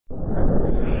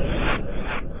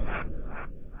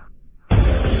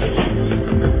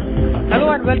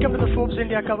welcome to the Forbes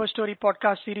India Cover Story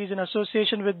podcast series in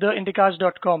association with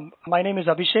theindicast.com. My name is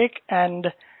Abhishek, and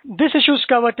this issue's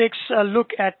cover takes a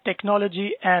look at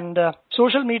technology and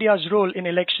social media's role in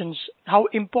elections. How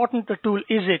important a tool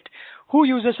is it? Who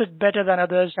uses it better than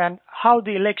others? And how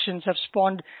the elections have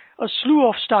spawned a slew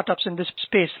of startups in this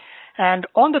space. And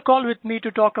on the call with me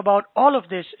to talk about all of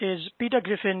this is Peter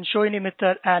Griffin, Shohini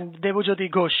Mittal, and Devojyoti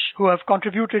Ghosh, who have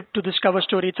contributed to this cover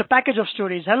story. It's a package of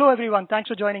stories. Hello, everyone. Thanks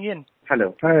for joining in.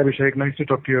 Hello. Hi, Abhishek. Nice to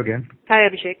talk to you again. Hi,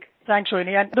 Abhishek. Thanks,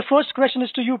 Shohini. And the first question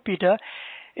is to you, Peter.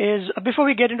 Before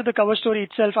we get into the cover story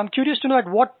itself, I'm curious to know at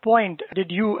what point did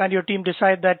you and your team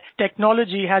decide that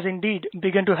technology has indeed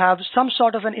begun to have some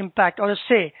sort of an impact or a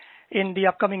say in the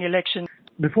upcoming election?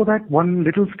 Before that, one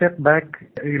little step back,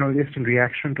 just in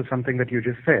reaction to something that you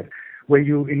just said, where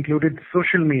you included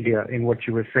social media in what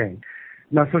you were saying.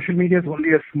 Now, social media is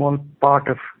only a small part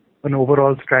of an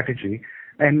overall strategy,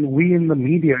 and we in the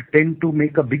media tend to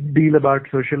make a big deal about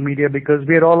social media because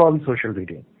we're all on social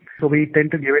media. So we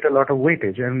tend to give it a lot of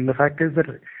weightage. And the fact is that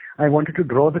I wanted to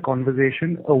draw the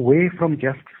conversation away from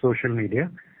just social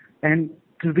media and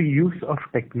to the use of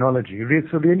technology.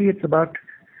 So really it's about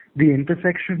the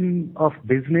intersection of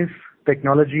business,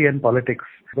 technology, and politics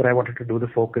that I wanted to do the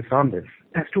focus on this.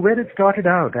 As to where it started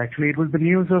out, actually, it was the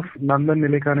news of Nandan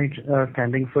Nilekani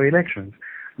standing for elections.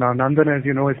 Now, Nandan, as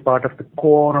you know, is part of the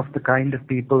core of the kind of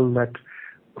people that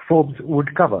Forbes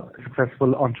would cover. A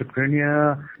successful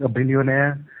entrepreneur, a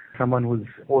billionaire, someone who's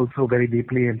also very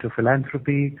deeply into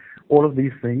philanthropy, all of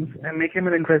these things, and make him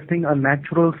a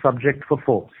natural subject for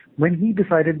Forbes. When he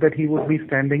decided that he would be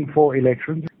standing for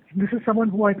elections, this is someone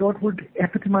who I thought would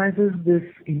epitomizes this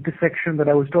intersection that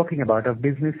I was talking about of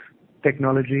business,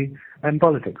 technology, and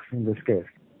politics in this case.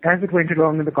 As it went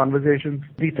along in the conversations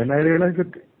deepened, I realized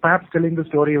that perhaps telling the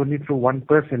story only through one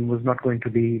person was not going to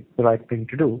be the right thing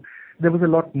to do. There was a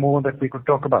lot more that we could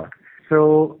talk about.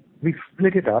 So we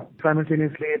split it up.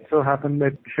 Simultaneously, it so happened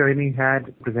that Shohini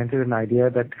had presented an idea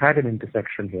that had an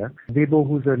intersection here. Debo,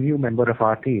 who's a new member of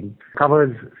our team,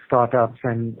 covers startups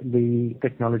and the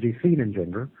technology scene in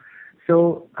general.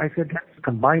 So I said, let's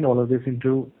combine all of this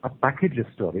into a package of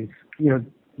stories.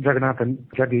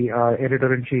 Jaggi, our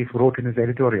editor-in-chief, wrote in his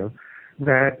editorial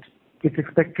that it's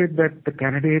expected that the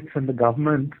candidates and the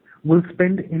government will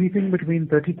spend anything between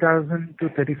 30,000 to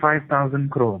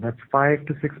 35,000 crore. That's $5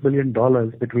 to $6 billion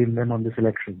between them on this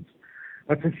elections.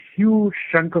 That's a huge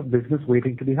chunk of business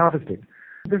waiting to be harvested.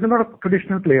 There's a lot of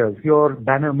traditional players, your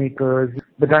banner makers,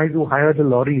 the guys who hire the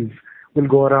lorries will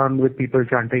go around with people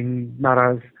chanting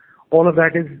naras. All of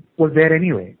that was there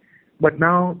anyway. But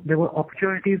now there were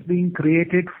opportunities being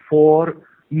created for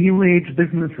new age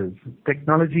businesses,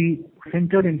 technology,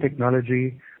 centered in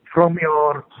technology, from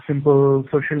your simple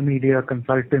social media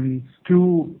consultants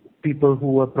to people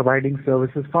who are providing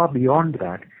services far beyond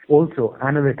that. Also,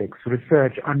 analytics,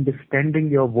 research, understanding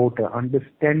your voter,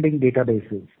 understanding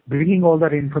databases, bringing all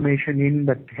that information in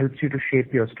that helps you to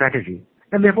shape your strategy.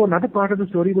 And therefore, another part of the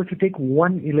story was to take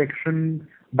one election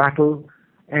battle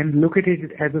and look at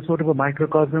it as a sort of a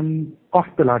microcosm of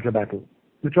the larger battle.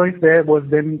 The choice there was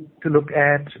then to look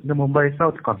at the Mumbai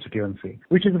South constituency,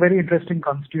 which is a very interesting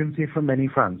constituency from many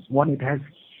fronts. One, it has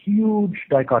huge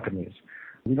dichotomies.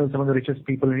 Some of the richest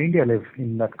people in India live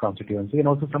in that constituency and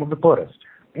also some of the poorest.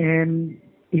 And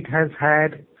it has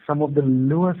had some of the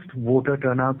lowest voter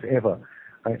turnouts ever.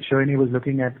 Shohini was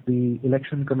looking at the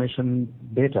Election Commission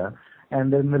data,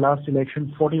 and in the last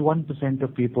election, 41%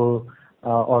 of people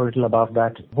or a little above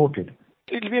that voted.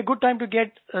 It'll be a good time to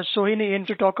get Shohini in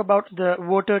to talk about the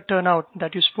voter turnout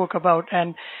that you spoke about.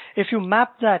 And if you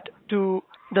map that to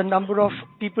the number of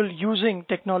people using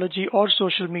technology or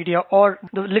social media or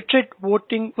the literate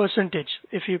voting percentage,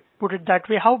 if you put it that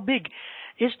way, how big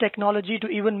is technology to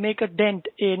even make a dent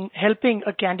in helping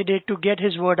a candidate to get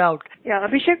his word out? Yeah,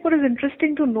 Abhishek, what is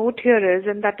interesting to note here is,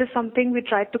 and that is something we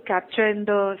tried to capture in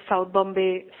the South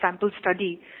Bombay sample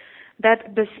study,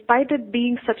 that despite it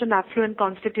being such an affluent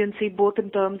constituency, both in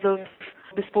terms of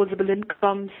disposable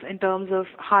incomes, in terms of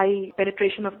high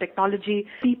penetration of technology,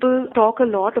 people talk a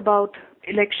lot about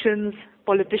elections,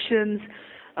 politicians,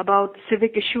 about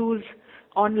civic issues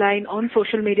online, on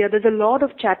social media. There's a lot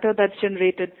of chatter that's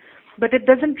generated, but it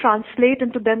doesn't translate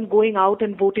into them going out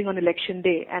and voting on election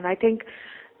day. And I think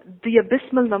the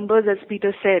abysmal numbers, as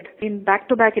Peter said, in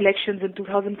back-to-back elections in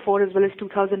 2004 as well as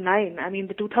 2009.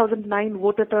 The 2009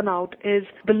 voter turnout is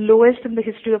the lowest in the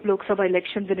history of Lok Sabha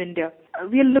elections in India.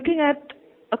 We are looking at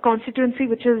a constituency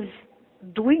which is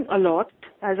doing a lot,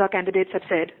 as our candidates have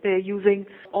said. They're using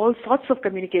all sorts of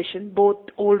communication, both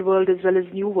old world as well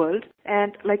as new world.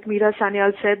 And like Meera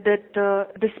Sanyal said, that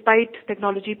despite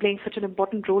technology playing such an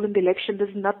important role in the election,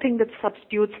 there's nothing that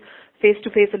substitutes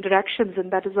face-to-face interactions,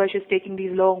 and that is why she's taking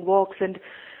these long walks and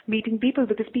meeting people,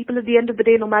 because people at the end of the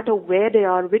day, no matter where they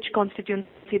are, which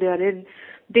constituency they are in,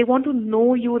 they want to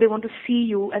know you, they want to see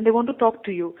you, and they want to talk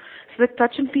to you. So the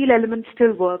touch and feel element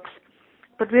still works.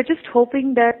 But we're just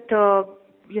hoping that,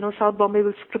 South Bombay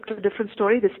will script a different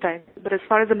story this time. But as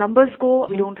far as the numbers go,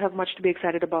 we don't have much to be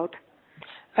excited about.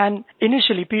 And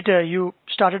initially, Peter, you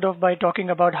started off by talking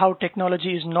about how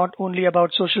technology is not only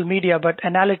about social media, but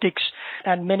analytics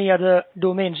and many other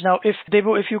domains. Now, if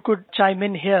you could chime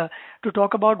in here to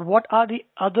talk about what are the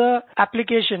other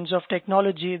applications of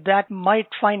technology that might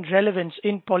find relevance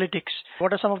in politics.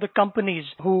 What are some of the companies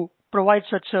who provide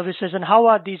such services, and how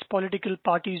are these political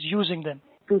parties using them?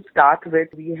 To start with,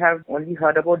 we have only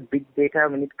heard about big data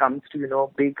when it comes to,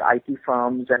 big IT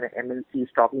firms and MNCs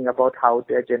talking about how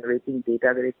they're generating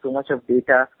data. There is so much of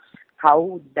data,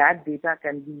 how that data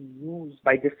can be used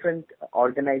by different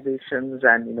organizations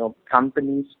and,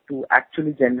 companies to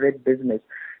actually generate business.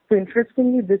 So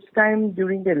interestingly, this time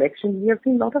during the election, we have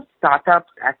seen a lot of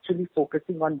startups actually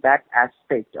focusing on that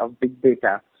aspect of big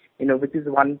data. Which is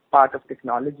one part of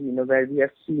technology, where we have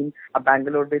seen a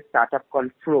Bangalore-based startup called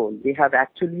Fro. They have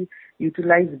actually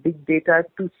utilized big data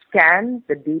to scan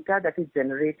the data that is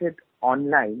generated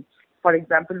online. For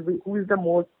example, who is the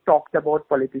most talked about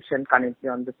politician currently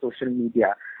on the social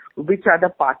media? Which are the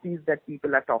parties that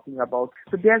people are talking about?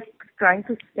 So they are trying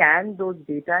to scan those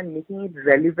data and making it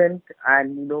relevant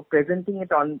and, presenting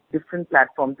it on different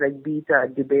platforms, like be it a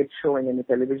debate show in any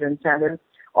television channel,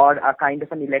 or a kind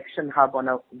of an election hub on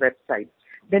a website.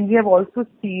 Then we have also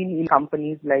seen in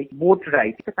companies like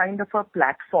VoteRight, it's a kind of a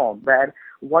platform where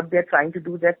what they're trying to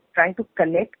do, they're trying to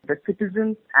connect the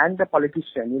citizens and the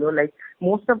politician. Like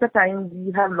most of the time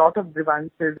we have a lot of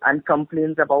grievances and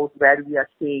complaints about where we are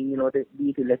staying, be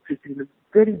it electricity,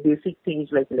 very basic things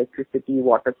like electricity,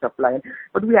 water supply,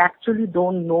 but we actually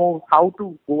don't know how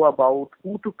to go about,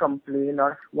 who to complain,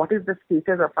 or what is the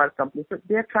status of our company. So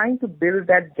they're trying to build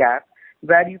that gap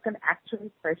where you can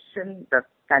actually question the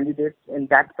candidates in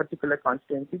that particular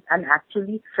constituency and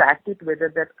actually track it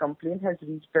whether that complaint has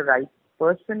reached the right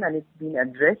person and it's been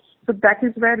addressed. So that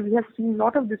is where we have seen a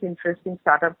lot of this interesting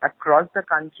startup across the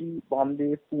country,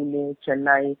 Bombay, Pune,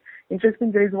 Chennai.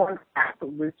 Interesting, there is one app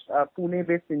which a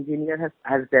Pune-based engineer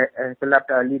has developed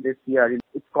early this year.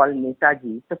 It's called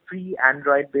Netaji. It's a free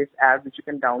Android-based app which you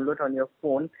can download on your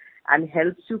phone and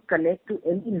helps you connect to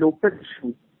any local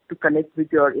issue, to connect with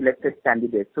your elected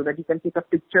candidate, so that you can take a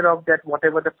picture of that,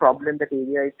 whatever the problem that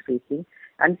area is facing.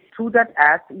 And through that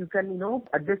app, you can,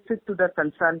 address it to the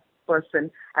concerned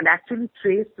person and actually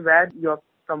trace where your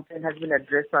complaint has been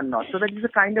addressed or not. So that is a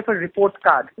kind of a report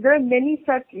card. There are many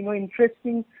such,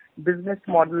 interesting business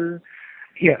models.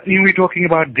 Yeah, we're talking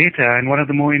about data, and one of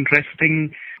the more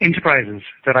interesting enterprises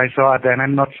that I saw out there, and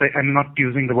I'm not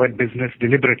using the word business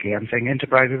deliberately, I'm saying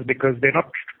enterprises because they're not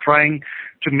trying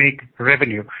to make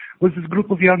revenue, was this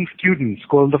group of young students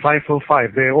called the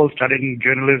 545. They're all studying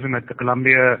journalism at the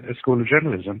Columbia School of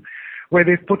Journalism, where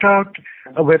they've put out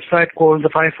a website called the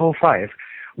 545,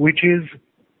 which is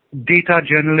data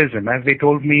journalism. As they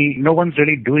told me, no one's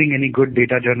really doing any good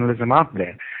data journalism out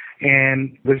there.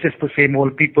 And there's just the same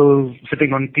old people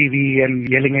sitting on TV and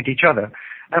yelling at each other.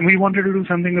 And we wanted to do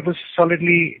something that was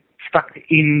solidly stuck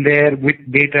in there with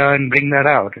data and bring that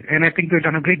out. And I think we've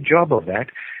done a great job of that.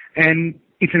 And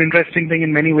it's an interesting thing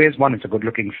in many ways. One, it's a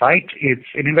good-looking site. It's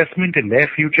an investment in their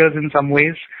futures in some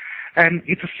ways. And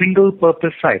it's a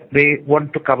single-purpose site. They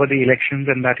want to cover the elections,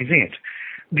 and that is it.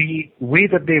 The way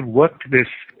that they've worked this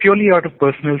purely out of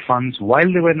personal funds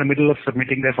while they were in the middle of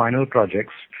submitting their final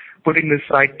projects, putting this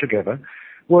site together,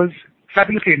 was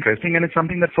fabulously interesting, and it's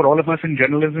something that for all of us in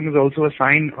journalism is also a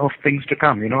sign of things to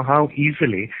come. How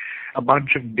easily a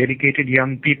bunch of dedicated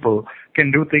young people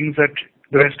can do things that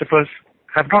the rest of us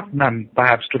have not done,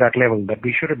 perhaps to that level that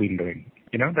we should have been doing.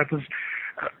 That was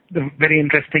the very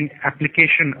interesting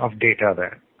application of data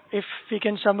there. If we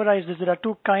can summarize this, there are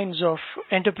two kinds of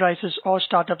enterprises or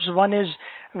startups. One is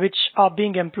which are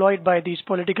being employed by these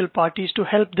political parties to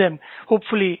help them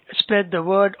hopefully spread the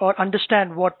word or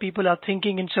understand what people are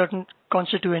thinking in certain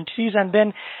constituencies. And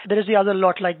then there is the other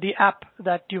lot, like the app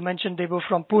that you mentioned, they were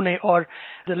from Pune, or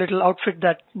the little outfit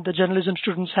that the journalism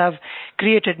students have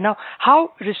created. Now,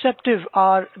 how receptive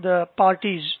are the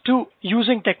parties to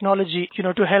using technology,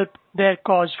 to help their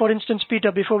cause. For instance,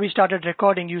 Peter, before we started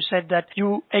recording, you said that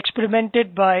you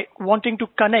experimented by wanting to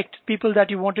connect people that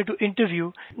you wanted to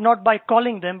interview, not by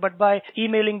calling them, but by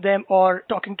emailing them or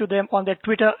talking to them on their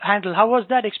Twitter handle. How was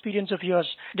that experience of yours?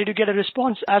 Did you get a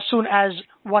response as soon as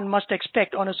one must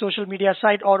expect on a social media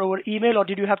site or over email, or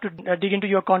did you have to dig into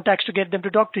your contacts to get them to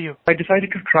talk to you? I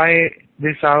decided to try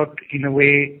this out in a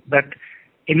way that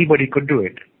anybody could do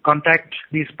it. Contact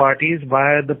these parties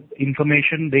via the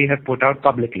information they have put out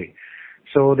publicly.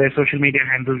 So their social media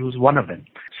handle was one of them.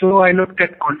 So I looked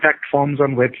at contact forms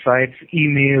on websites,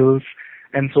 emails,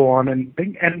 and so on, and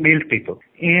mailed people.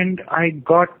 And I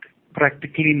got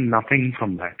practically nothing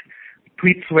from that.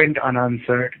 Tweets went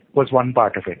unanswered was one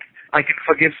part of it. I can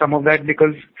forgive some of that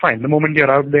because, fine, the moment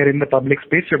you're out there in the public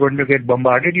space, you're going to get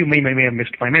bombarded. You may have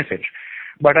missed my message.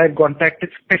 But I've contacted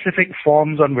specific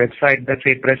forms on website that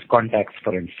say press contacts,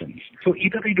 for instance. So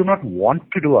either they do not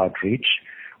want to do outreach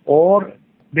or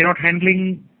they're not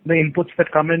handling the inputs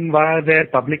that come in via their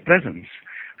public presence.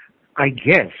 I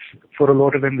guess for a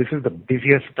lot of them, this is the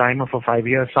busiest time of a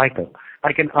 5-year cycle.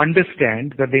 I can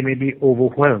understand that they may be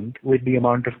overwhelmed with the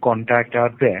amount of contact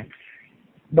out there.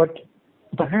 But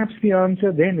perhaps the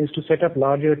answer then is to set up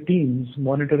larger teams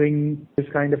monitoring this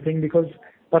kind of thing, because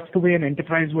that's the way an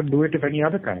enterprise would do it if any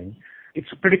other kind. It's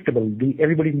predictable.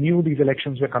 Everybody knew these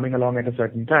elections were coming along at a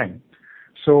certain time.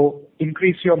 So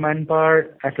increase your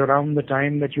manpower at around the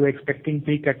time that you're expecting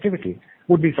peak activity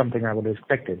would be something I would have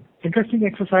expected. Interesting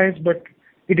exercise, but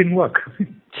it didn't work.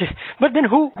 But then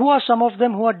who are some of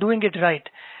them who are doing it right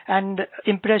and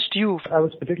impressed you? I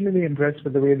was particularly impressed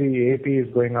with the way the AAP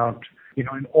is going out, in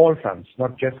all fronts,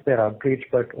 not just their outreach,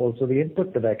 but also the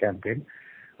input to their campaign.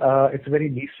 It's a very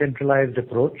decentralized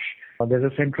approach. There's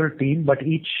a central team, but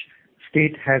each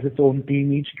state has its own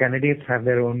team. Each candidate have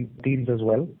their own teams as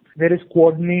well. There is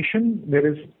coordination. There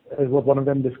is what one of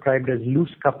them described as loose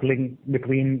coupling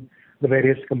between the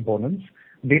various components.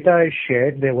 Data is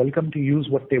shared. They're welcome to use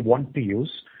what they want to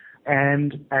use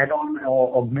and add on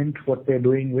or augment what they're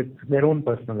doing with their own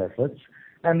personal efforts.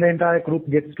 And the entire group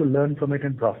gets to learn from it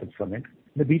and profit from it.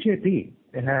 The BJP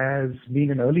has been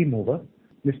an early mover.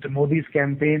 Mr. Modi's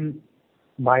campaign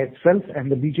by itself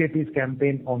and the BJP's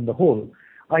campaign on the whole,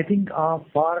 I think are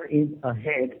far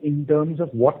ahead in terms of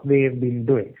what they have been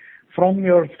doing. From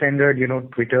your standard,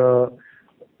 Twitter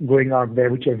going out there,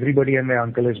 which everybody and their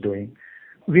uncle is doing,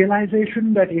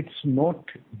 realization that it's not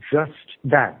just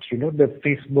that, the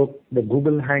Facebook, the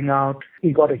Google Hangout,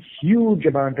 we got a huge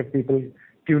amount of people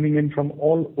tuning in from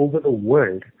all over the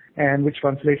world, and which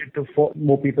translated to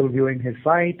more people viewing his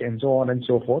site and so on and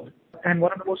so forth. And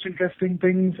one of the most interesting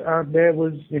things out there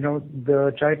was,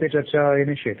 the Chai Pe Charcha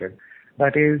initiative.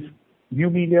 That is new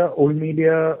media,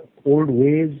 old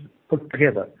ways put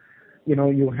together.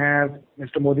 You have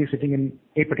Mr. Modi sitting in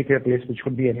a particular place, which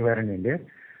could be anywhere in India,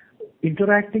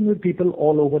 interacting with people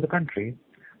all over the country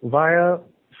via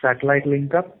satellite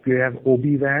link up. We have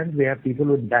OB vans. We have people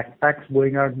with backpacks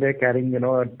going out there carrying,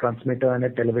 a transmitter and a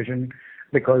television,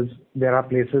 because there are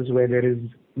places where there is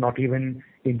not even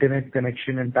internet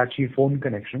connection and patchy phone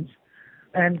connections.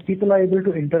 And people are able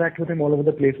to interact with him all over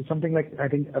the place. It's something like, I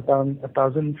think, about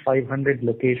 1,500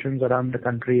 locations around the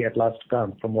country at last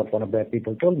count, from what one of their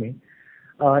people told me,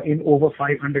 in over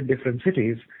 500 different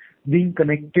cities, being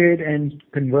connected and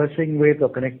conversing with or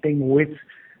connecting with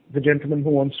the gentleman who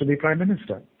wants to be Prime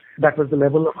Minister. That was the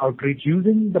level of outreach,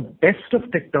 using the best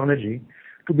of technology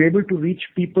to be able to reach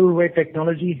people where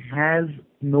technology has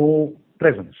no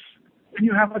presence. And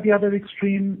you have at the other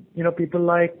extreme, people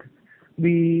like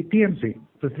the TMC,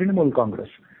 the Trinamool Congress,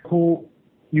 who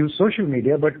use social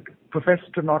media but profess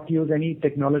to not use any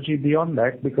technology beyond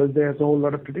that, because there's a whole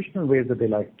lot of traditional ways that they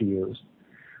like to use.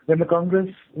 When the Congress,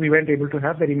 we weren't able to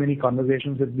have very many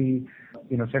conversations with the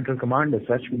central command as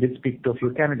such. We did speak to a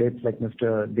few candidates like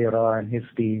Mr. Dera and his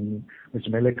team, Mr.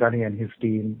 Melekani and his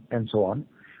team, and so on.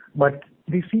 But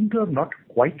they seem to have not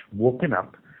quite woken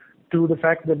up to the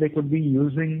fact that they could be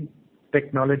using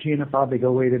technology in a far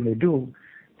bigger way than they do.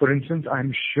 For instance,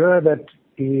 I'm sure that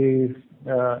if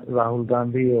Rahul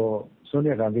Gandhi or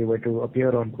Sonia Gandhi were to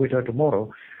appear on Twitter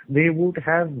tomorrow, they would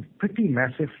have pretty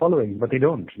massive following, but they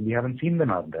don't. We haven't seen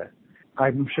them out there.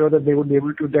 I'm sure that they would be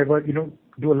able to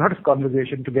do a lot of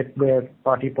conversation to get their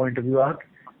party point of view out.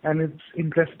 And it's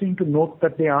interesting to note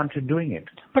that they aren't doing it.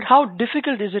 But how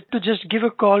difficult is it to just give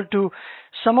a call to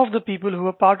some of the people who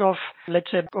are part of, let's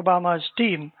say, Obama's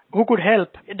team, who could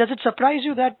help? Does it surprise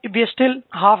you that we are still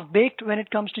half-baked when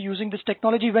it comes to using this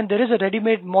technology, when there is a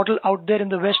ready-made model out there in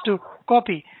the West to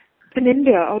copy? In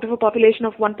India, out of a population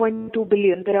of 1.2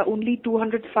 billion, there are only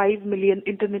 205 million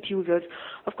internet users.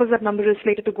 Of course, that number is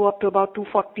slated to go up to about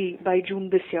 240 by June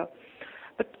this year.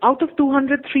 But out of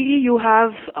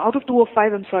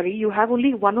 205, you have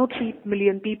only 103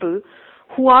 million people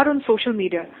who are on social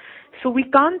media. So we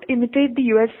can't imitate the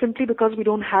US simply because we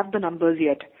don't have the numbers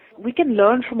yet. We can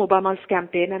learn from Obama's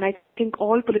campaign, and I think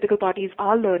all political parties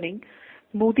are learning.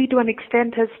 Modi, to an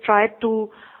extent, has tried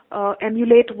to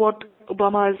emulate what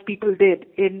Obama's people did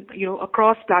in,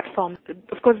 across platforms.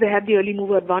 Of course, they had the early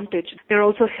mover advantage. They're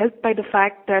also helped by the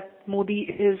fact that Modi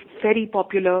is very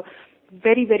popular,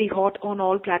 very, very hot on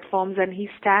all platforms, and he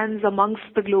stands amongst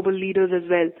the global leaders as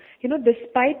well.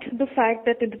 Despite the fact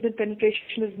that internet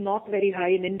penetration is not very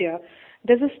high in India,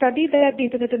 there's a study that the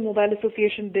Internet and Mobile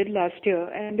Association did last year,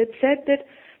 and it said that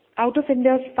out of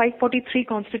India's 543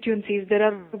 constituencies, there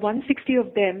are 160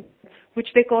 of them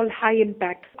which they call high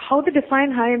impact. How they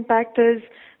define high impact is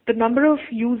the number of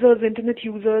users, internet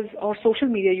users or social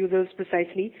media users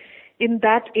precisely, in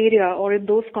that area or in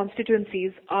those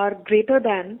constituencies are greater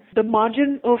than the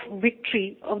margin of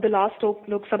victory of the last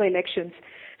Lok Sabha elections.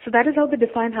 So that is how they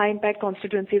define high impact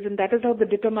constituencies, and that is how they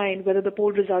determine whether the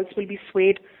poll results will be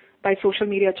swayed by social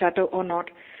media chatter or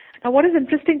not. Now, what is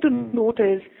interesting to note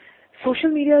is social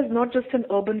media is not just an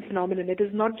urban phenomenon. It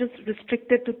is not just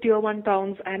restricted to tier 1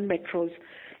 towns and metros.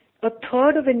 A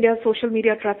third of India's social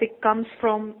media traffic comes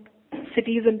from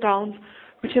cities and towns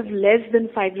which have less than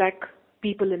 5 lakh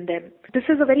people in them. This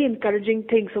is a very encouraging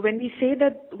thing. So when we say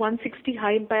that 160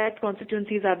 high impact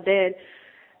constituencies are there,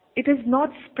 it is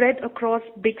not spread across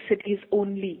big cities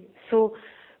only. So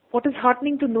what is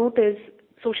heartening to note is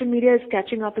social media is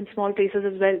catching up in small places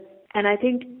as well. And I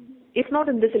think if not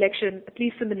in this election, at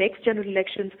least in the next general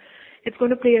elections, it's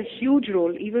going to play a huge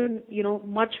role, even,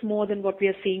 much more than what we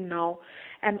are seeing now.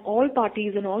 And all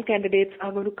parties and all candidates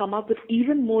are going to come up with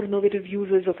even more innovative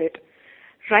uses of it.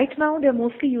 Right now, they're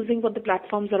mostly using what the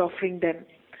platforms are offering them.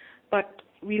 But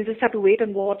we'll just have to wait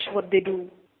and watch what they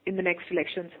do in the next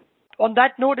elections. On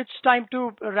that note, it's time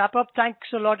to wrap up.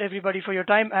 Thanks a lot, everybody, for your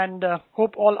time, and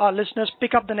hope all our listeners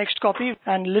pick up the next copy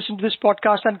and listen to this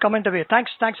podcast and comment away.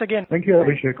 Thanks again. Thank you,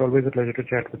 Abhishek. Always a pleasure to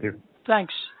chat with you.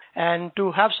 Thanks. And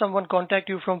to have someone contact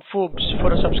you from Forbes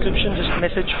for a subscription, just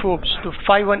message Forbes to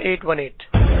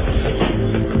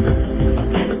 51818.